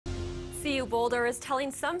CU Boulder is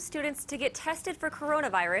telling some students to get tested for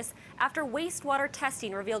coronavirus after wastewater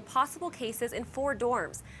testing revealed possible cases in 4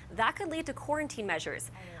 dorms. That could lead to quarantine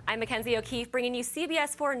measures. I'm Mackenzie O'Keefe bringing you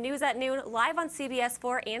CBS 4 News at Noon live on CBS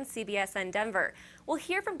 4 and CBSN Denver. We'll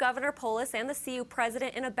hear from Governor Polis and the CU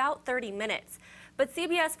president in about 30 minutes. But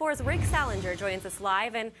CBS 4's Rick Salinger joins us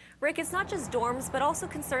live. And Rick, it's not just dorms, but also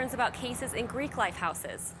concerns about cases in Greek life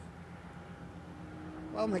houses.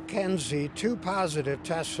 Well, Mackenzie, 2 positive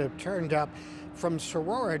tests have turned up from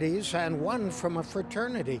sororities and 1 from a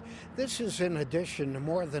fraternity. This is in addition to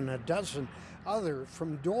more than a dozen other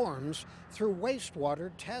from dorms through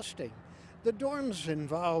wastewater testing. The dorms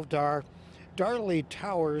involved are Darley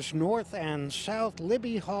Towers North and South,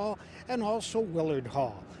 Libby Hall, and also Willard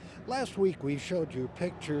Hall. Last week we showed you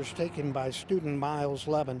pictures taken by student Miles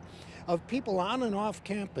Levin of people on and off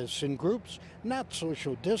campus in groups not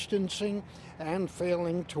social distancing and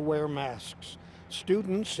failing to wear masks.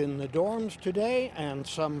 Students in the dorms today and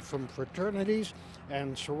some from fraternities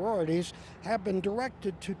and sororities have been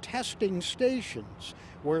directed to testing stations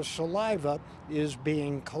where saliva is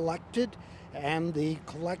being collected and the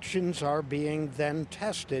collections are being then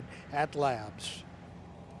tested at labs.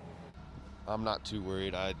 I'm not too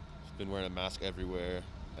worried. I've been wearing a mask everywhere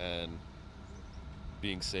and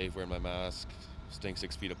being safe, wearing my mask, staying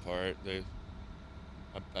 6 feet apart.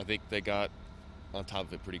 I think they got on top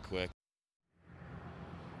of it pretty quick.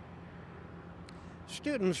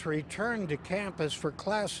 Students return to campus for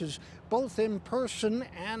classes both in person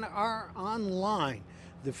and are online.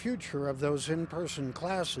 The future of those in-person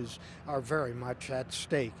classes are very much at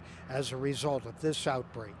stake as a result of this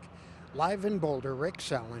outbreak. Live in Boulder, Rick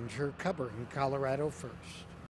Salinger covering Colorado First.